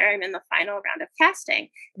 I'm here. I'm in the final round of casting.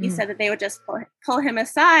 He said that they would just pull him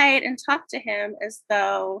aside and talk to him as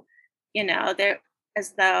though,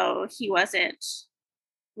 as though he wasn't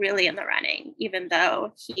really in the running, even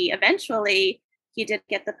though he did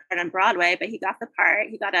get the part on Broadway, but he got the part.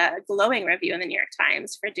 He got a glowing review in the New York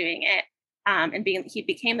Times for doing it. he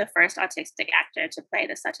became the first autistic actor to play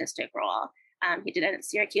this autistic role. He did it at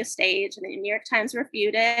Syracuse Stage, and the New York Times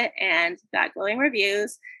reviewed it and got glowing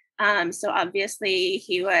reviews. So obviously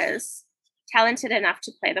he was talented enough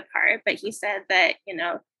to play the part, but he said that,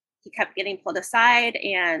 he kept getting pulled aside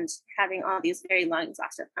and having all these very long,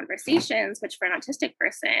 exhaustive conversations, which for an autistic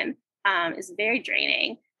person is very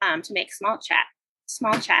draining, to make small chat,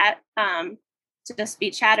 to just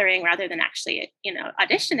be chattering rather than actually,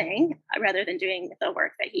 auditioning, rather than doing the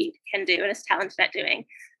work that he can do and is talented at doing.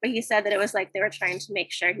 But he said that it was like they were trying to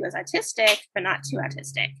make sure he was autistic, but not too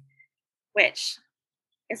autistic, which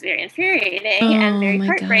is very infuriating and very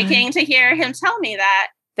heartbreaking to hear him tell me that.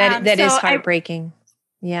 That is heartbreaking.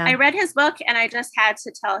 I read his book and I just had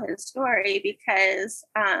to tell his story because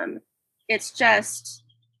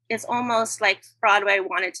it's almost like Broadway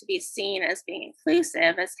wanted to be seen as being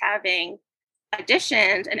inclusive, as having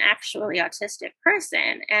auditioned an actually autistic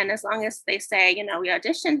person. And as long as they say, we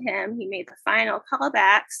auditioned him, he made the final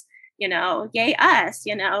callbacks, yay us,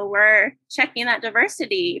 we're checking that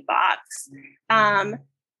diversity box. The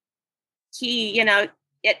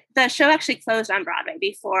show actually closed on Broadway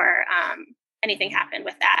before anything happened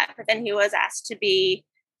with that. But then he was asked to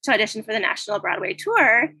audition for the National Broadway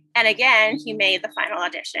tour. And again, he made the final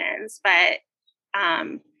auditions, but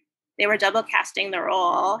they were double casting the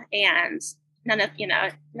role, and none of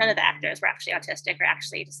the actors were actually autistic or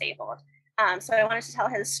actually disabled. So I wanted to tell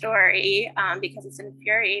his story because it's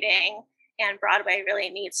infuriating, and Broadway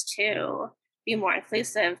really needs to be more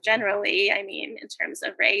inclusive generally. I mean, in terms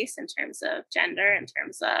of race, in terms of gender, in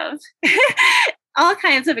terms of all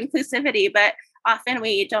kinds of inclusivity, but often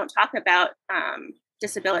we don't talk about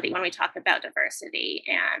disability when we talk about diversity,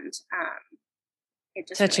 and it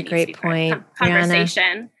just such really a great point, conversation.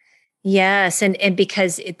 Brianna. Yes, and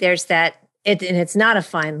because there's that, and it's not a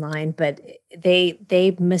fine line, but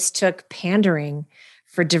they mistook pandering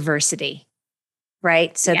for diversity,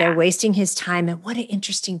 right? So they're wasting his time. And what an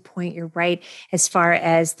interesting point. You're right, as far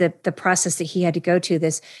as the process that he had to go to,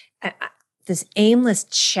 this aimless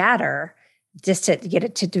chatter just to get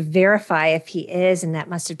it to verify if he is. And that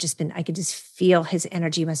must have just been, I could just feel his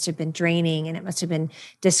energy must have been draining, and it must have been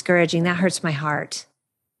discouraging. That hurts my heart.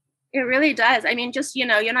 It really does. I mean, just, you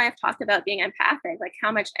and I have talked about being empathic, like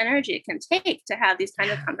how much energy it can take to have these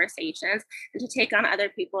kind of conversations and to take on other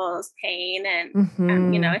people's pain. And,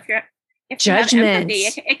 if you have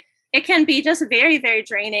empathy, it can be just very, very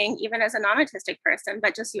draining, even as a non-autistic person,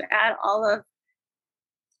 but just you add all of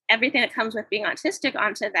everything that comes with being autistic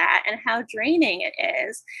onto that and how draining it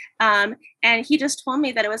is. And he just told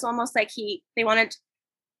me that it was almost like they wanted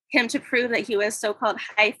him to prove that he was so-called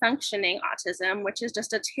high functioning autism, which is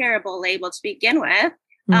just a terrible label to begin with.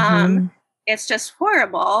 It's just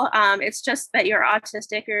horrible. It's just that you're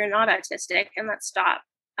autistic or you're not autistic, and let's stop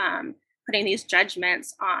putting these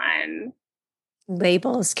judgments on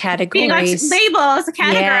labels, categorizing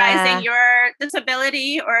your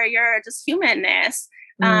disability or your just humanness.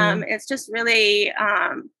 It's just really,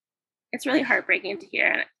 it's really heartbreaking to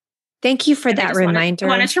hear. Thank you for that reminder. I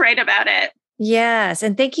wanted to write about it. Yes.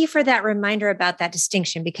 And thank you for that reminder about that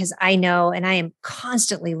distinction, because I know, and I am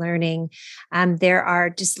constantly learning, there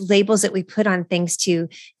are just labels that we put on things to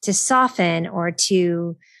soften or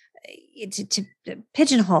to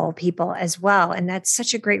pigeonhole people as well. And that's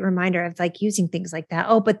such a great reminder of like using things like that.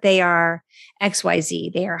 Oh, but they are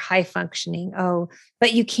XYZ, they are high functioning. Oh,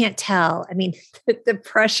 but you can't tell. I mean, the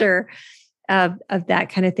pressure of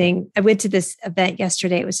that kind of thing. I went to this event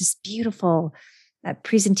yesterday. It was this beautiful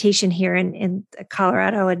presentation here in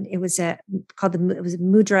Colorado, and it was it was a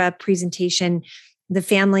mudra presentation. The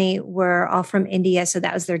family were all from India, so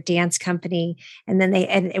that was their dance company. And then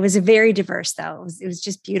it was a very diverse, though. It was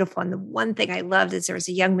just beautiful. And the one thing I loved is there was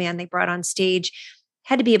a young man they brought on stage,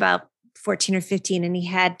 had to be about 14 or 15, and he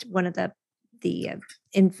had one of the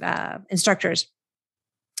instructors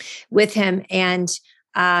with him, and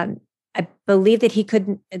I believe that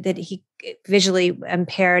he visually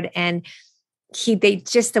impaired, and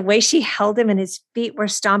the way she held him and his feet were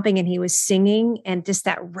stomping and he was singing, and just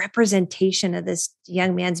that representation of this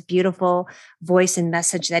young man's beautiful voice and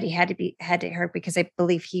message that he had to hear, because I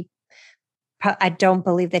don't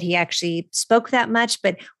believe that he actually spoke that much,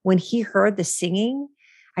 but when he heard the singing,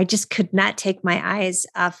 I just could not take my eyes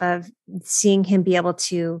off of seeing him be able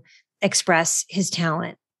to express his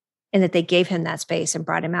talent, and that they gave him that space and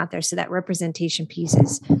brought him out there. So that representation piece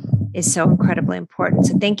is so incredibly important.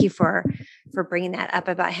 So thank you for bringing that up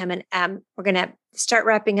about him. And we're going to start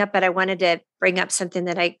wrapping up, but I wanted to bring up something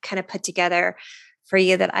that I kind of put together for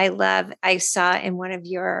you that I love. I saw in one of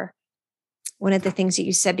the things that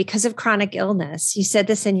you said, because of chronic illness, you said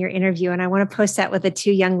this in your interview, and I want to post that with the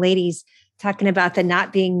two young ladies talking about the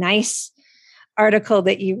not being nice article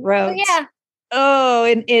that you wrote. Oh, yeah. Oh,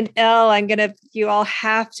 in Elle, you all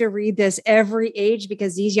have to read this every age,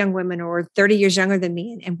 because these young women are 30 years younger than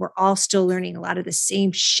me. And we're all still learning a lot of the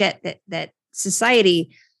same shit that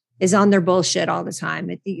society is on their bullshit all the time,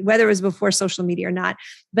 whether it was before social media or not.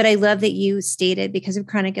 But I love that you stated, because of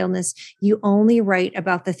chronic illness, you only write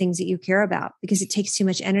about the things that you care about, because it takes too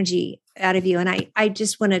much energy out of you. And I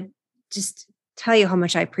just want to just tell you how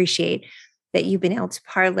much I appreciate that you've been able to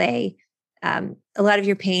parlay a lot of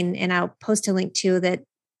your pain. And I'll post a link too that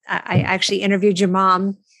I actually interviewed your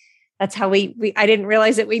mom. That's how I didn't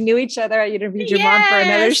realize that we knew each other. I interviewed your mom for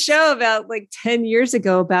another show about like 10 years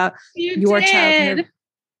ago about your childhood.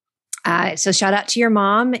 So shout out to your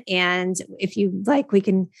mom. And if you like, we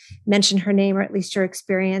can mention her name or at least her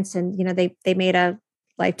experience. And, they made a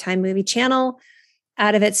Lifetime movie channel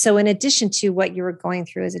out of it. So in addition to what you were going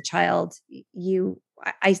through as a child,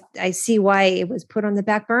 I see why it was put on the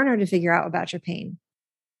back burner to figure out about your pain.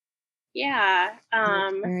 Yeah.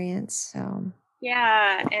 Experience. So.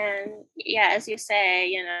 Yeah. And as you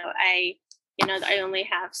say, I only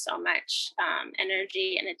have so much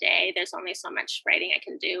energy in a day. There's only so much writing I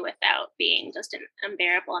can do without being just an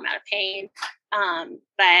unbearable amount of pain.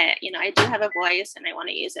 But I do have a voice, and I want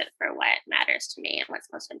to use it for what matters to me and what's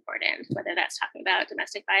most important, whether that's talking about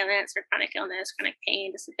domestic violence or chronic illness, chronic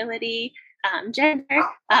pain, disability, gender.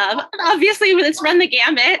 Obviously, let's run the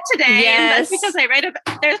gambit today. Yes. And that's because I write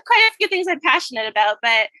about, there's quite a few things I'm passionate about,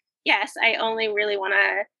 but yes, I only really want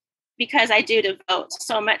to, because I do devote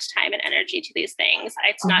so much time and energy to these things.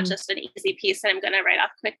 It's not just an easy piece that I'm going to write off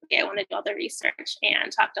quickly. I want to do all the research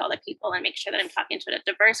and talk to all the people and make sure that I'm talking to a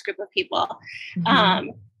diverse group of people.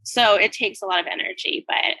 So it takes a lot of energy,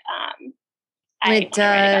 but it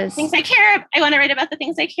does. I want to write about the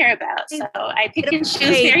things I care about. So I pick and choose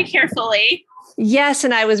very carefully. Yes.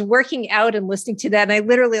 And I was working out and listening to that. And I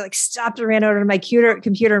literally stopped and ran over to my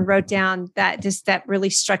computer and wrote down that really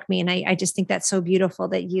struck me. And I just think that's so beautiful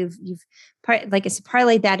that you've like I said,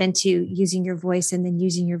 parlayed that into using your voice, and then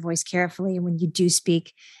using your voice carefully. And when you do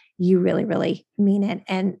speak, you really, really mean it.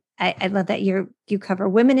 And I love that you cover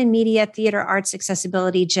women in media, theater, arts,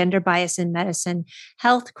 accessibility, gender bias in medicine,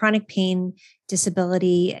 health, chronic pain,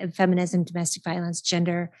 disability, feminism, domestic violence,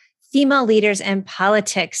 gender, female leaders, and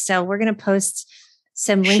politics. So we're going to post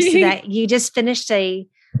some links to that. You just finished an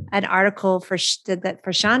article for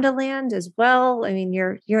Shondaland as well. I mean,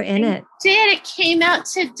 you're in it. It came out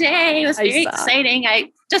today. It was very exciting.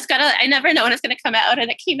 I never know when it's going to come out,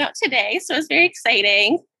 and it came out today. So it was very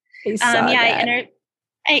exciting.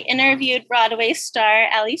 I interviewed Broadway star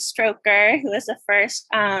Ali Stroker, who was the first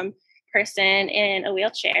person in a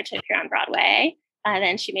wheelchair to appear on Broadway.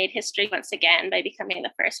 Then she made history once again by becoming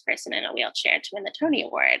the first person in a wheelchair to win the Tony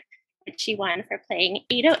Award. She won for playing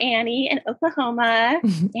Ado Annie in Oklahoma.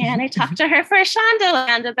 And I talked to her for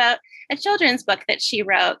Shondaland about a children's book that she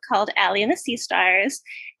wrote called Allie and the Sea Stars.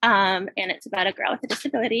 And it's about a girl with a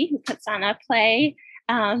disability who puts on a play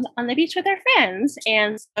on the beach with her friends.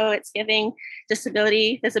 And so it's giving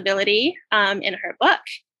disability visibility in her book.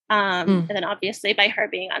 And then obviously by her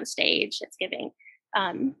being on stage, it's giving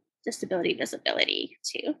disability visibility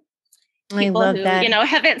to people who,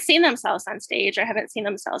 haven't seen themselves on stage or haven't seen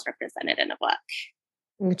themselves represented in a book.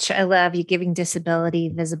 Which I love, you giving disability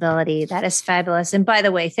visibility. That is fabulous. And by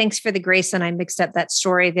the way, thanks for the grace. And I mixed up that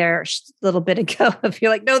story there a little bit ago. If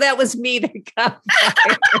you're like, no, that was me that got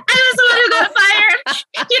fired. I was the one who got fired.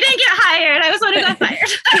 You didn't get hired. I was the one who got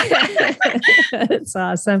fired. That's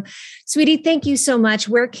awesome. Sweetie, thank you so much.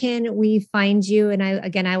 Where can we find you? And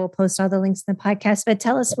I will post all the links in the podcast, but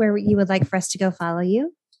tell us where you would like for us to go follow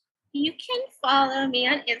you. You can follow me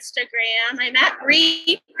on Instagram. I'm at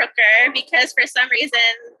Bree Crooker because for some reason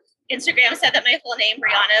Instagram said that my full name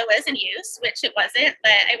Brianna was in use, which it wasn't,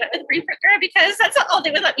 but I went with Bree Crooker because that's all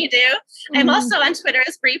they would let me do. I'm also on Twitter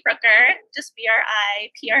as Bree Crooker, just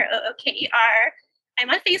BRIPROOKER. I'm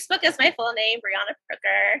on Facebook as my full name, Brianna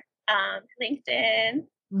Crooker, LinkedIn,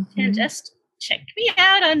 and just check me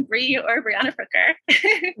out on Bree or Brianna Crooker.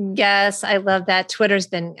 Yes, I love that. Twitter's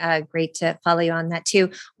been great to follow you on that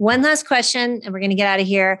too. One last question, and we're going to get out of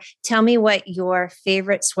here. Tell me what your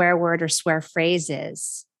favorite swear word or swear phrase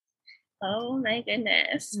is. Oh my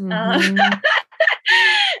goodness.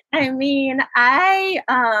 I mean, I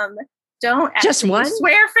don't just one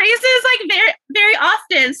swear phrases like very, very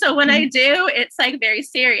often. So when I do, it's like very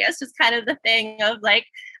serious. Just kind of the thing of like,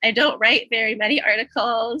 I don't write very many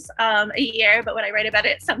articles a year, but when I write about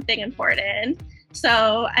it, it's something important.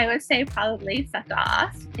 So I would say probably fuck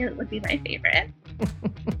off. It would be my favorite.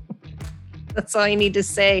 That's all you need to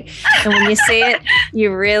say. And when you say it,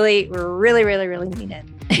 you really, really, really, really mean it.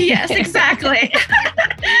 Yes, exactly.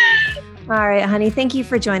 All right, honey. Thank you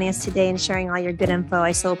for joining us today and sharing all your good info.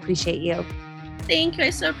 I so appreciate you. Thank you. I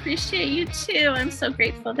so appreciate you too. I'm so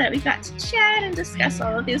grateful that we got to chat and discuss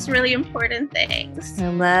all of these really important things. I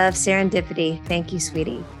love serendipity. Thank you,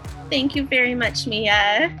 sweetie. Thank you very much,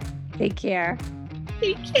 Mia. Take care.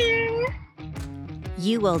 Take care.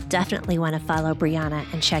 You will definitely want to follow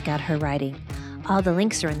Brianna and check out her writing. All the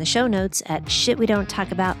links are in the show notes at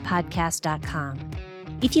shitwedon'ttalkaboutpodcast.com.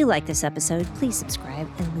 If you like this episode, please subscribe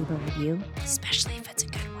and leave a review, especially if it's a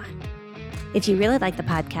good one. If you really like the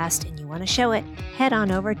podcast and you want to show it, head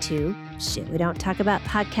on over to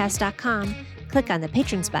shitwedon'ttalkaboutpodcast.com, click on the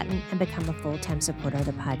patrons button, and become a full-time supporter of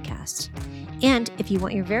the podcast. And if you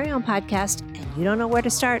want your very own podcast and you don't know where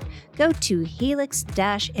to start, go to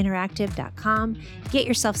helix-interactive.com, get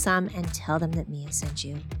yourself some, and tell them that Mia sent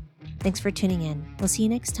you. Thanks for tuning in. We'll see you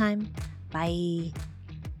next time. Bye.